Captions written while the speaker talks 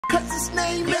cause his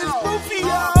name is Boofy,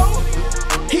 yo.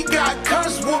 He got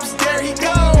curse whoops, there he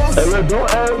goes. Hey, look,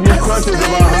 don't ask me questions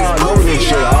about how I know this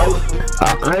shit, alright? I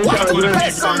ain't trying to get into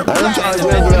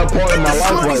that part of my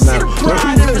life right now.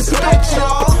 Pride and respect,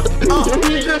 y'all.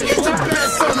 He's the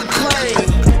best on the plane.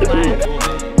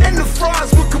 And the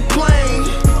frauds will complain.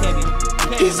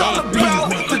 He's all about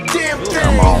the damn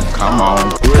thing. Come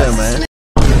on. Yeah, man.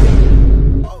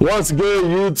 What's good,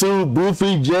 YouTube?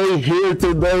 BoofyyJ here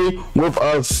today with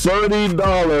a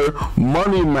 $30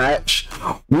 money match.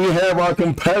 We have our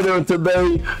competitor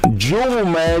today, Jewel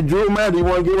Man. Jewel Man, do you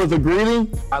want to give us a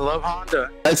greeting? I love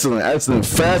Honda. Excellent, excellent.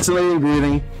 Fascinating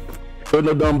greeting. Couldn't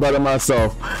have done better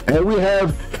myself. And we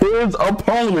have his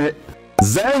opponent,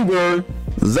 Zanger.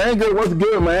 Zanger, what's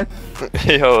good, man?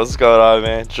 Yo, what's going on,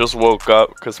 man? Just woke up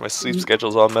because my sleep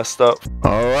schedule's all messed up.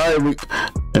 All right,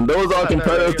 and those are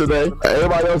competitors today.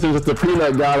 Everybody else is just a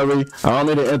peanut gallery. I don't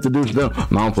need to introduce them.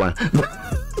 No, I'm playing.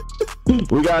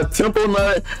 We got Temple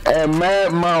Nut and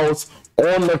Mad Mouse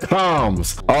on the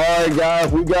comms. All right,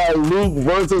 guys, we got Luke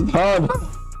versus Honda.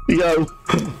 We got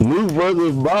Luke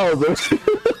versus Bowser.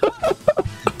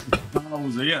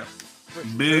 Bowser, yeah.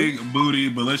 Big booty,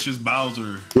 malicious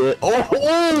Bowser. Yeah. Oh,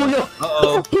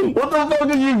 what the fuck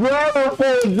are you grabbing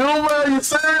for, Jewel Man? You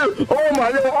serious? Oh my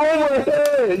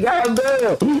head. God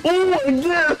damn. Oh my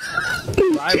god.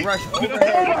 I rush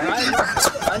overhead.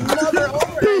 Another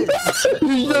overhead.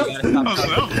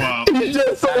 He's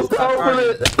just so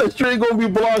confident that you're gonna be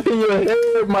blocking your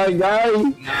head, my guy.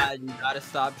 You gotta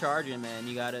stop charging, man.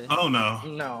 You gotta. Oh no.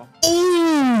 No.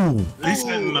 Ooh. He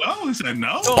said no. He said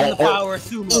no. Show him the power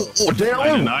sumo. Damn.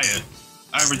 I deny it.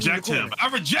 I reject him. I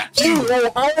reject you.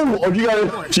 Oh, you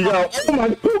got. Oh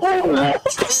my. Oh.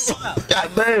 God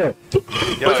damn.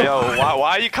 Yo,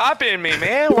 why are you copying me,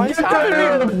 man? Why are you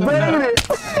copying me?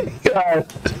 God.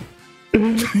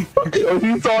 Yo,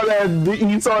 he saw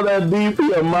that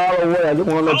DP a mile away. I just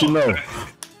want to let you know.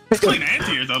 It's clean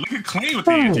anti-airs though. Look at clean with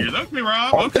the anti-airs. Okay,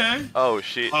 Rob. Okay. Oh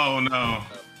shit. Oh no.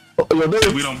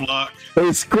 Yo, we don't block.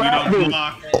 They scrapped We don't me.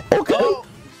 block. Okay.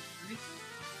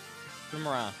 Come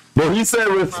around. But he said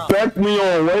respect me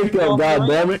on wake up, god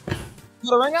damn it. Put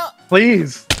the ring out.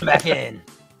 Please. Back in.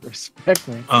 Respect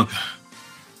me. Okay.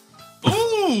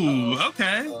 Ooh,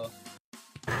 okay.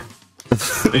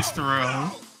 Nice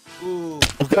throw. Ooh.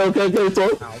 Okay, so.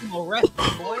 Sumo rest,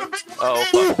 boy. Oh,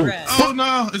 fuck. Oh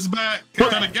no, it's back.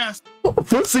 It's out of gas.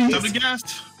 Pussy. It's out of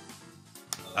gas.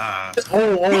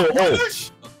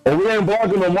 Oh, we ain't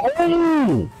blocking no more.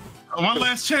 Oh. One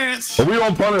last chance. We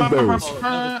on punish those.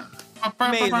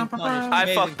 Amazing punish.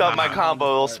 I fucked up my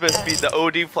combo. Smith beat the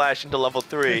OD flash into level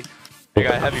 3. I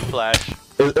got heavy flash.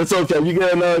 It's okay. You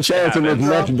get another chance in this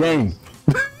next game.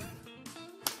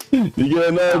 You get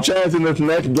another chance in this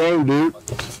next game, dude.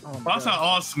 That's not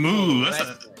all smooth.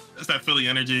 That's that Philly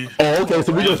energy. Oh, okay.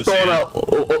 So we just throwing out.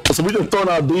 So we just throwing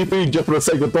out DPs just for the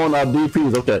sake of throwing out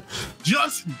DPs. Okay.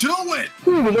 Just do it.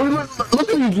 Look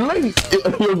at these legs.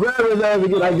 You'll grab his ass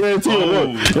again. I guarantee you.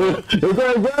 Look. You're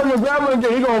gonna grab him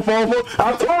again. He's gonna fall for it. I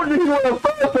told you he was gonna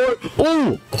fall for it.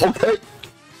 Ooh. Okay.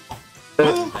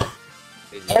 Oh.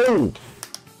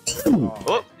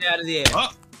 Oh. Get out of the air. Oh.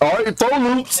 All right, throw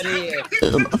loops.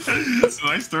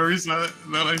 Nice throw, son.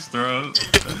 Nice throw.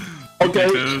 Okay.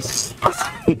 This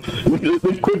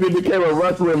quickly became a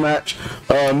wrestling match.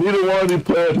 Neither one of these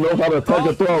players know how to take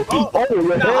a throw. Oh,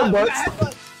 your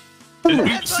headbutts.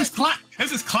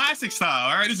 This is classic style,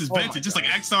 all right? This is vintage, just like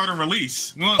X-Start and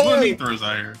Release. We don't need throws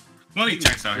out here. We don't need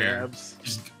checks out here.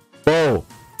 Oh,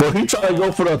 but he tried to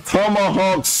go for the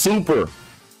Tomahawk Super.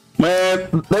 Man,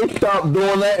 they stopped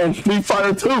doing that in Street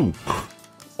Fighter 2.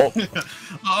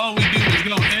 All we do is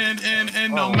go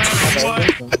in, no matter what.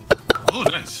 Oh,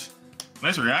 nice.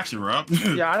 Nice reaction, Rob.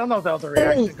 Yeah, I don't know if that was a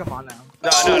reaction. Come on now. No,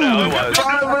 it was.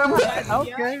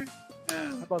 Okay.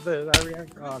 How about this? I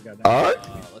react. Oh, god. All right.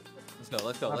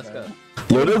 Let's go.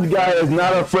 Yo, this guy is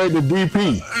not afraid to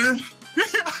DP.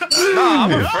 No,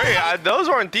 I'm afraid. Those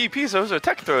weren't DPs. Those are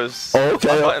tech throws. Oh, okay.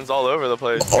 My buttons all over the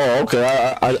place. Oh, okay.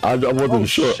 I wasn't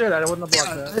sure. Shit, I wouldn't have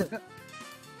blocked that.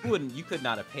 You could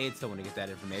not have paid someone to get that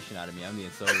information out of me. I'm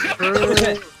being so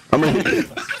I mean,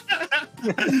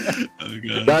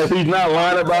 guys, he's not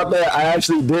lying about that. I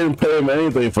actually didn't pay him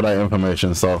anything for that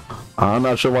information, so I'm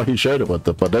not sure why he shared it with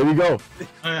it. But there we go.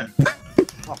 I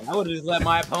would have just let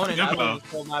my opponent. I would have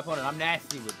just told my opponent. I'm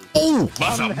nasty with it. Ooh.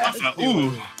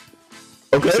 Ooh.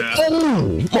 Okay.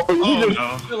 Ooh. Oh, no.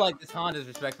 I feel like this Honda's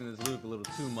respecting this Luke a little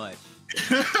too much.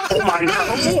 Oh my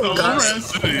god.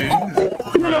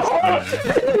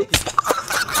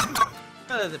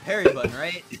 There's a parry button,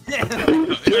 right?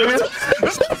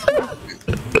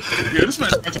 Yeah, this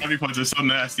match heavy punch is so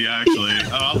nasty, actually. Oh,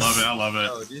 I love it. I love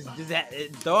it. Yo, just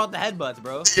throw out the headbutts,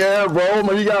 bro. Yeah, bro,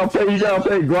 man, you gotta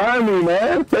play grimy,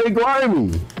 man. Play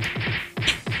grimy.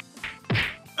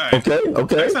 Right.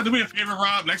 Okay. Next time, do me a favor,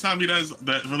 Rob. Next time he does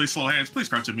that really slow hands, please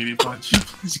crouch a medium punch.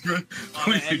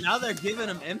 Please. And now they're giving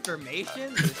him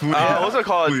information. What's it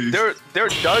called? Please. There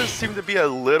does seem to be a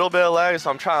little bit of lag, so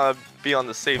I'm trying to be on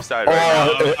the safe side right now.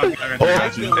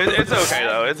 It's okay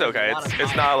though. It's okay.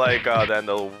 It's not like the end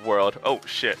of the world. Oh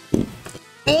shit.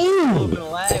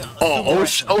 Oh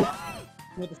shit.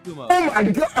 With the sumo. Oh my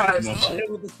god.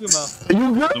 With the sumo.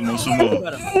 You good?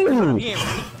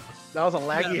 That was a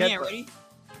laggy head. Ready?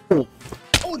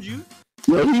 Told you.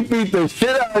 Yo, he beat the shit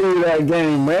out of you that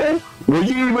game, man. Were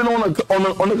you even on the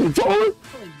controller? You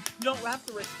don't have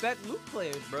to respect Luke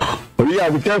players, bro. But you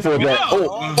gotta be careful with that.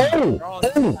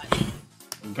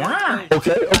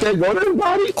 Okay, go there,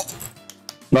 buddy.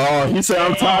 No, he said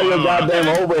I'm tired of goddamn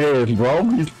overhead, bro.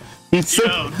 He's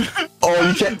sick. Oh,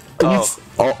 you can't. No.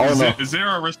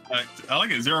 Zero respect. I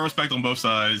like it. Zero respect on both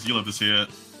sides. You love to see it.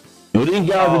 Yo, these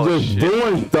guys are just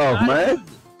doing stuff, man.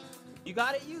 You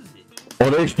gotta use it.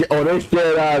 They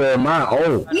scared out of their mind.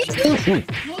 Oh.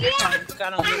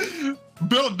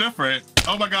 Built different.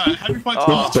 Oh my god. Heavy punch.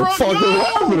 What the fuck is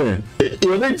happening?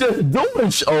 Yo, they just doing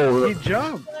show. He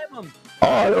jumped.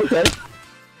 Oh, okay.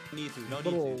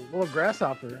 Little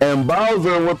grasshopper. And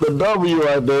Bowser with the W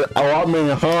right there. Oh, I mean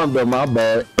Honda, my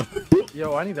bad.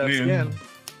 Yo, I need that skin.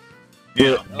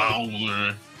 Yeah,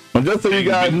 Bowser. And just so you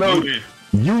guys know,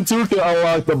 you too can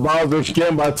unlock the Bowser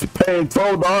skin by paying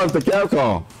 $12 to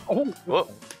Capcom. Oh, well,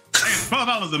 hey,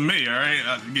 $12 to me, all right?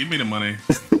 Give me the money.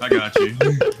 I got you.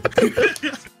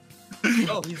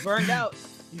 Oh, he's burned out.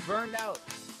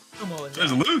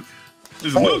 There's Luke.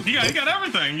 There's Luke. He got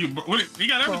everything. He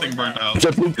got everything burnt out.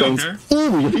 Just Luke goes,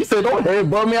 ooh, he said, don't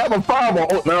headbutt me. I have a fireball.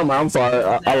 Oh, no, man, I'm sorry.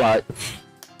 I lied.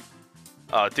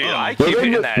 Oh, dude, I keep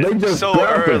hitting that so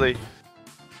early.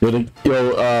 Yo,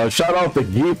 shout out to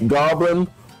Geek Goblin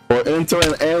for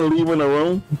entering and leaving the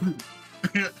room.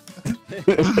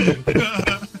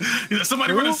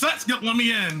 Somebody run the sets, let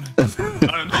me in.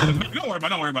 Don't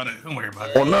worry about it.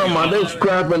 Oh no, man, they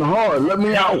scrapping hard. Let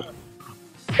me out.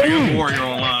 Hey, Warrior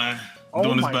online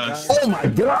doing his best. Oh my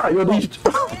god, yo, these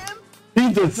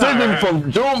decisions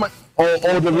from Joe or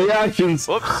the reactions.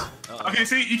 Whoops. Okay,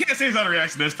 see, you can't say it's not a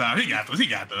reaction this time. He got this.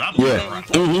 Yeah.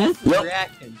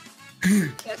 Reaction.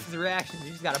 That's his reaction. You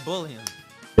just gotta bully him.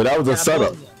 But that was a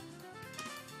setup.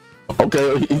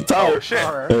 Okay, he's tired. Oh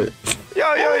shit.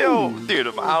 Yo. Dude,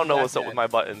 I don't know what's up with my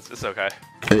buttons. It's okay.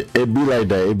 It be like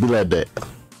that.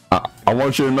 I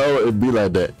want you to know it be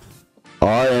like that.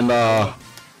 Alright, and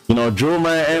you know, Drew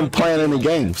man ain't playing any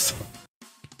games.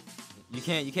 You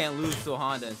can't lose to a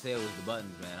Honda and say it was the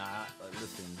buttons, man.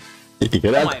 Listen.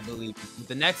 Yeah, I might believe you.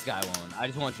 The next guy won. I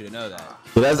just want you to know that.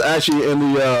 So that's actually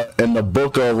in the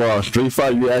book of Street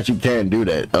Fighter. You actually can't do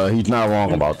that. He's not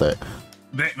wrong about that.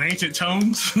 The ancient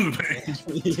tones.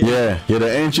 yeah, the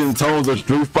ancient tones of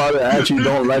Street Fighter actually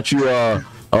don't let you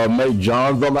make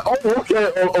Johns. I'm like, oh,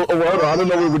 okay. Oh, I didn't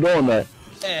know we were doing that.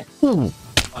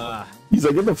 He's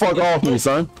like, get the fuck off me,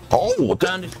 son. Oh, I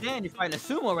understand. You're fighting a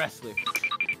sumo wrestler.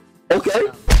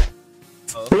 Okay.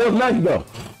 Where's next though?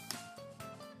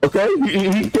 Okay,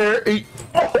 he scared.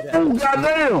 Oh,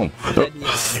 goddamn!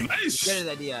 Nice. Get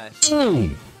that DI.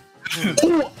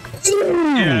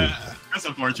 Yeah, that's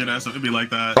unfortunate. So it'd be like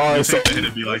that. Alright, so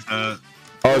it'd be like that.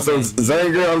 Oh, so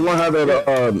Zanger, I was gonna have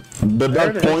that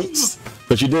deduct points,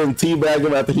 but you didn't teabag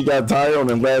him after he got tired on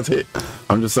the last hit.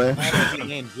 I'm just saying. I can't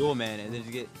name Jewel Man, and then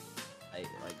you get like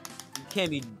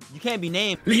you can't be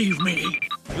named. Leave me.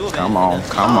 Come on.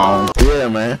 Yeah,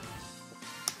 man.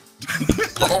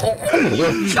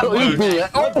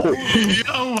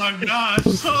 Oh my gosh,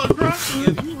 so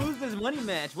aggressive. If you lose this money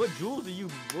match, what jewels are you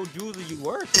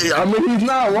worth? Yeah, I mean, he's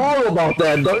not wrong about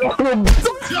that, though.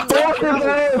 Throw his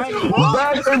ass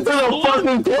back into the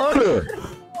fucking corner.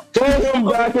 Throw him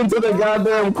back into the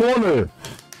goddamn corner.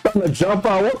 Trying to jump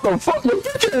out. What the fuck?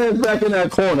 Get your ass back in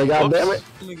that corner, goddammit.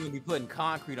 He's gonna be putting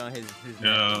concrete on his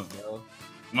Yeah.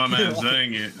 My man's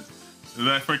saying it.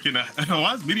 That freaking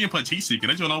why is medium punch heat seeking?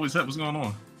 That joint always hit. What's going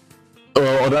on?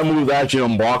 Oh, that move is actually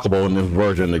unblockable in this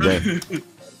version of the game.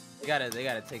 They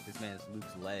gotta take this man's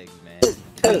Luke's legs, man.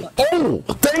 Oh,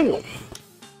 damn!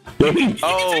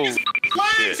 Oh,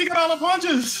 shit. He got all the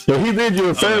punches. So he did you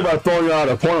a favor by throwing you out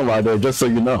of the corner right there, just so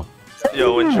you know.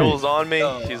 Yo, when Jules on me,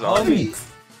 he's on me.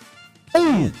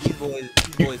 These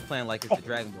boys playing like it's a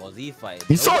Dragon Ball Z fight.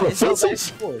 You saw the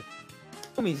fences?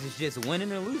 Homies is just winning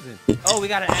or losing. Oh, we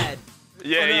gotta add.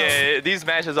 Yeah. These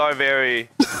matches are very.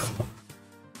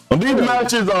 These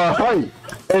matches are hype.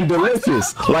 and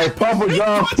delicious, like Papa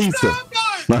John's pizza.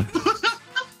 I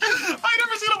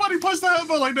never seen nobody punch the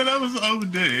headbutt like that. That was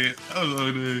OD. That was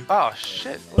OD. Oh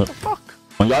shit! What the fuck?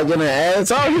 When y'all getting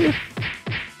ass out here?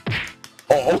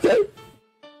 Oh, okay.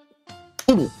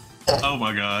 Ooh. Oh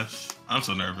my gosh, I'm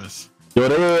so nervous. Yo,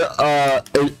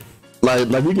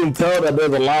 like you can tell that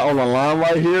there's a lot on the line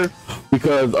right here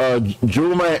because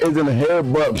Drew Man isn't here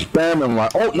but spamming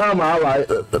like, oh no, I like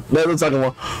there's the second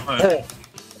one. Right.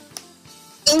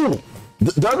 Oh,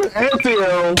 doesn't answer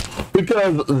him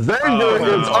because Xander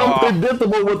is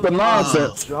unpredictable with the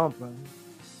nonsense. Jumping.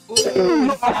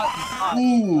 Ooh.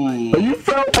 You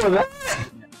fell for that?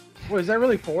 Wait, is that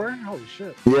really 4? Holy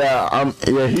shit. Yeah,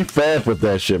 yeah, he fast with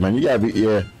that shit, man. You gotta be,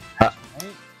 yeah.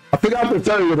 I forgot to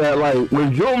tell you that, like,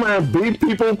 when Joe Man beat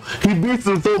people, he beats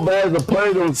them so bad the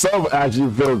player himself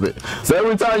actually feels it. So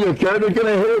every time your character get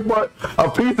a headbutt, a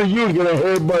piece of you get a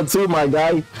headbutt too, my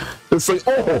guy. It's like,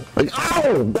 oh,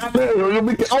 that man, no,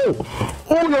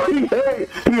 he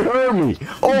heard me.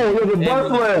 Oh, you're the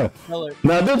best man.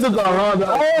 Now this is a Honda.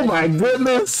 Oh my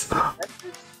goodness.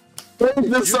 Thank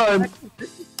the son.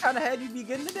 This is kind of head you be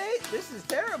getting today? This is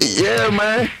terrible. Yeah,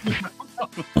 man.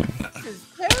 This is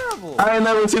terrible. I ain't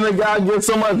never seen a guy get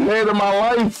so much head in my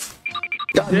life.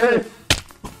 God damn.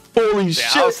 Holy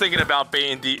shit. I was thinking about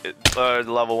being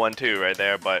level 1 too right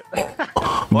there, but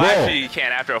well, actually you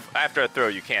can't after a throw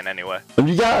you can anyway. And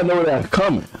you gotta know that's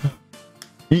coming.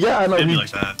 You gotta know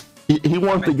he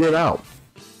wants to get out.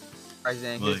 Alright,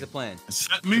 Zan, here's the plan.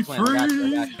 Set me free. I got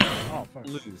you. Oh,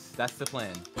 lose. That's the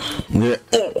plan. Yeah.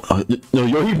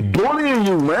 Yo, he's bullying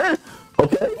you, man.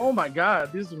 Okay. Oh my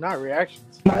god, these are not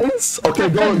reactions. Nice. Okay,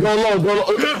 go low.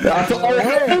 Yeah,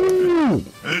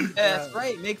 that's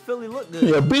right. Make Philly look good.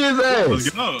 Yeah, be his ass. Let's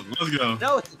go.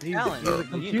 No, it's a talent. He's a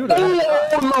computer.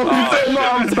 Oh no, he said no,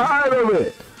 I'm tired of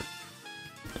it.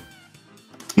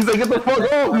 He said, get the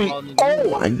fuck off me. Oh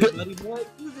my god.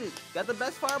 Got the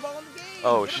best fireball in the game.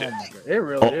 Oh shit. It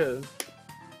really is.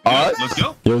 Alright, let's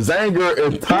go. Your Zanger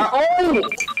is tired. Oh,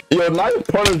 your nice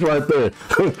punish right there.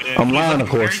 I'm lying, of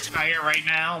course. Very tired right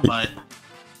now, but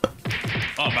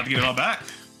about to get it all back.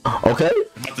 Okay.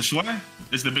 About the sway.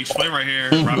 This is the big sway right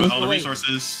here. Robbing all the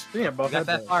resources. Yeah, got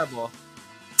that fireball.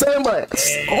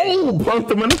 Sandbox. Oh, bumped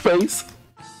him in the face.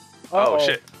 Oh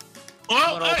shit.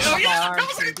 Well, yeah,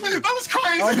 that was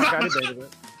crazy. Oh my god, he baited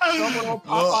it.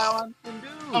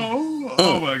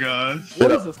 Oh my gosh.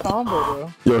 What is this combo,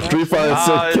 bro? Yo, Street Fighter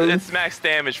 6. It's max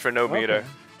damage for no meter.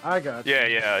 I got you.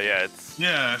 Yeah.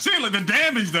 Yeah, see, like the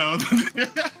damage though.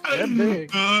 They're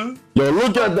big. Yo,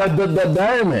 look at the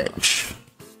damage.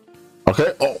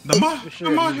 Okay. Oh. The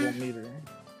meter.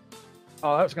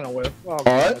 Oh, that's gonna whip. Oh,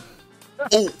 alright.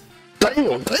 Oh,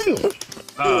 damn.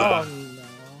 No.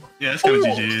 Yeah, it's gonna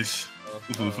GG's.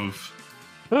 Oof.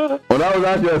 Well, that was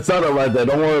actually a setup right there.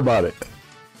 Don't worry about it.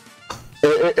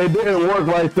 It didn't work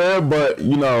right there, but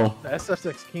you know. The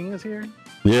SF6 King is here?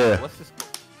 Yeah. What's this?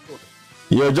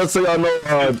 Yeah, just so y'all know,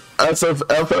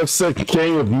 FF6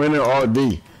 King of Minute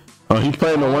RD. He's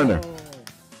playing the winner.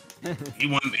 He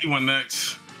won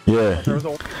next. Yeah. There was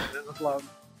a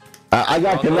I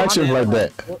got connections like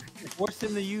that. Force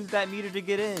him to use that meter to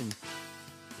get in.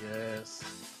 Yes.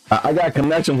 I got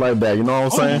connections like that, you know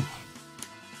what I'm saying?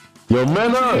 Yo,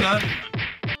 man up!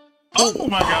 Oh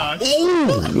my gosh!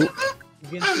 Oh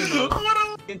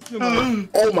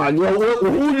my god,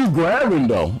 who are you grabbing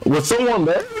though? Was someone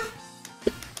there?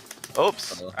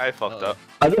 Oops, I fucked up.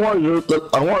 I want to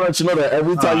let you know that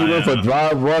every time you went for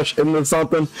drive rush into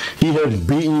something, he has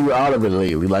beaten you out of it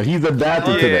lately. Like he's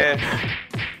adapted to that.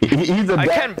 He's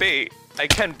adapted. I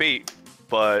can bait,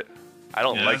 but I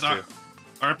don't like to.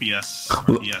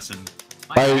 RPS and.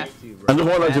 I just want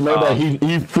to let you know that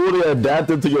he fully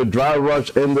adapted to your dry rush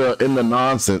in the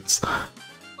nonsense.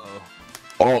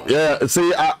 Oh yeah,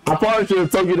 see, I probably should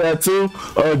have told you that too.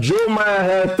 Joe Man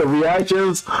has the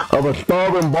reactions of a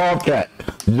starving bobcat,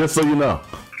 just so you know.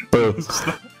 How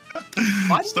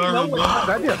do you know what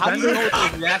those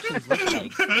reactions look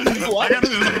like? What?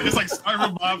 It's like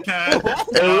starving bobcat,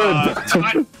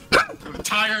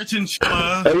 tire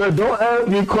chinchilla. Hey, look, don't ask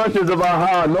me questions about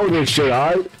how I know this shit,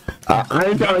 alright? I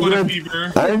ain't trying to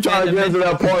get into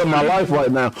that part of my life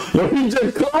right now. Yo, he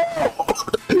just clapped.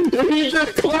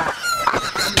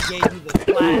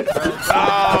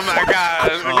 Oh my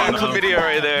god, I got chlamydia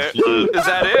right there. Is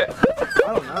that it?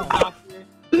 I don't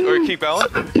know. Or keep going?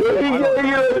 Yo, he gonna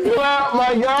get a clap,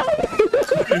 my god.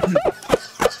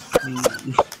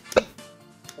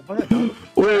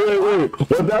 Wait.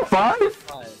 Was that 5?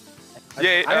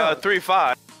 Yeah,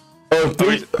 3-5. Oh,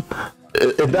 3.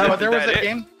 But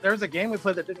there was a game we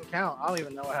played that didn't count. I don't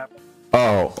even know what happened.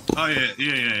 Oh. Oh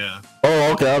yeah.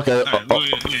 Oh, okay. All right, well,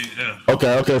 yeah.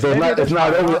 Okay. So it's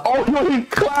not over. Oh, yo, he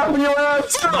clapping your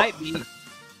ass. Might be.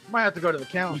 Might have to go to the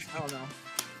count. I don't know.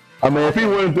 I mean, if he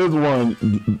wins this one,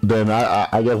 then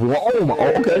I guess we won't. Oh my.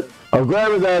 Oh, okay. I'll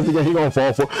grab his ass again. He gonna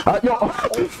fall for.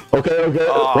 Okay.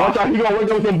 Watch out. He gonna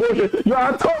wake up with some bullshit. Yo,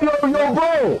 I told you, yo,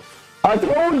 bro. I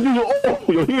told you. Oh,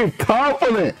 yo, he is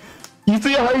confident. You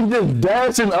see how he's just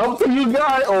dashing up to you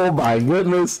guys? Oh my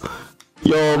goodness.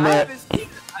 Yo, man.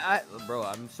 Bro,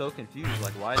 I'm so confused.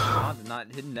 Like, why is Smogon not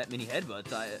hitting that many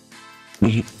headbutts?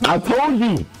 I told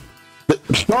you.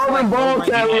 Starving ball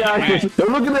cat reaction. Yo,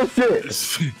 look at this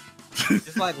shit.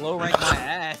 Just like low rank my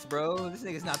ass, bro. This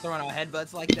nigga's not throwing out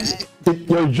headbutts like that.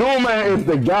 Yo, Jewel Man is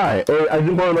the guy. I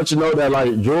just want to let you know that,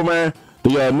 like, Jewel Man,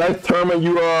 the next tournament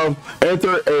you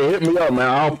enter, hit me up, man.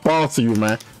 I'll sponsor you,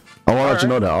 man. I want to let you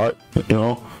know that, all right? You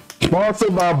know,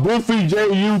 sponsored by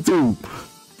BoofyyJ YouTube.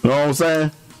 You know what I'm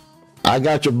saying? I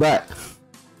got your back.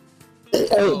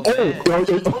 Oh,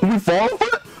 we fall for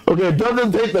it? Okay, it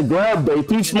doesn't take the grab bait.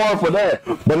 Too smart for that,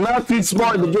 but not too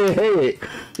smart to get hit.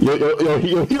 Yo,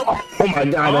 oh my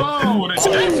God! Oh, that's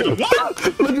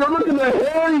what? Look at the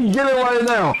hair he's getting right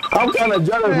now. I'm kind of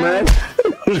jealous, man.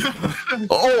 He's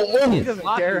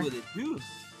blocking with it too.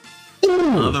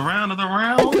 Another round.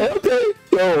 Okay.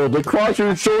 Yo, the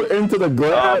crouching short into the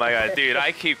grab. Oh my God, dude!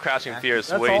 I keep crouching fierce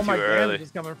That's way all too my early. damage is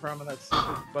coming from, and that's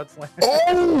butt slam.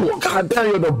 Oh, God damn,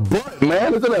 yo, the butt,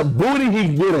 man. Look at that booty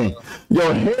he's getting.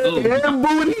 Yo, head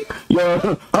booty.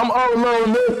 Yo, I'm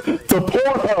uploading this to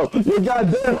Pornhub. Yo,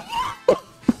 goddamn.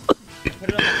 Put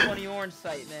it on the 20 orange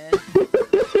site, man.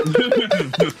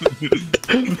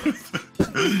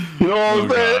 You know what I'm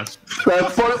saying?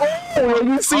 That's funny. Oh,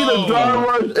 you see the drive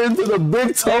rush into the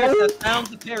big toe? Found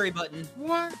the parry button.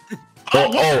 What?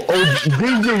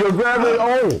 DJ, you're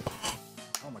grabbing.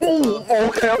 Oh,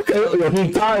 okay. Yo,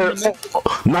 he's tired.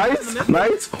 Oh,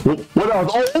 nice. What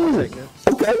else? Okay.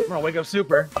 I'm gonna wake up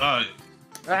super. Right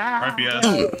behind.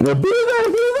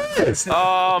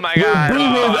 Oh my God!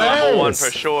 Number one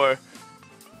for sure.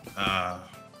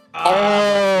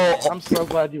 I'm so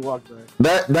glad you walked right.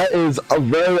 That is a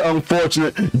very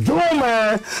unfortunate. Jewel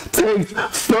Man takes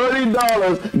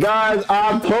 $30. Guys,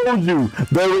 I told you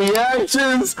the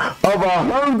reactions of a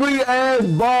hungry ass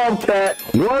bobcat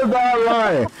was not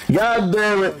lying. God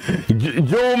damn it.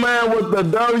 Jewel Man with the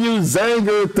W.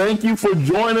 Zanger, thank you for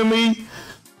joining me.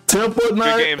 Temple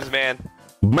Night. Good games, man.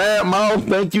 Mad Mouse,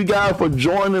 thank you guys for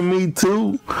joining me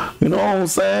too. You know what I'm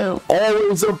saying?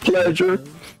 Always a pleasure.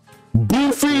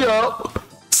 Boofy up,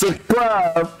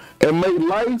 subscribe, and make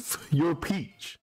life your peach.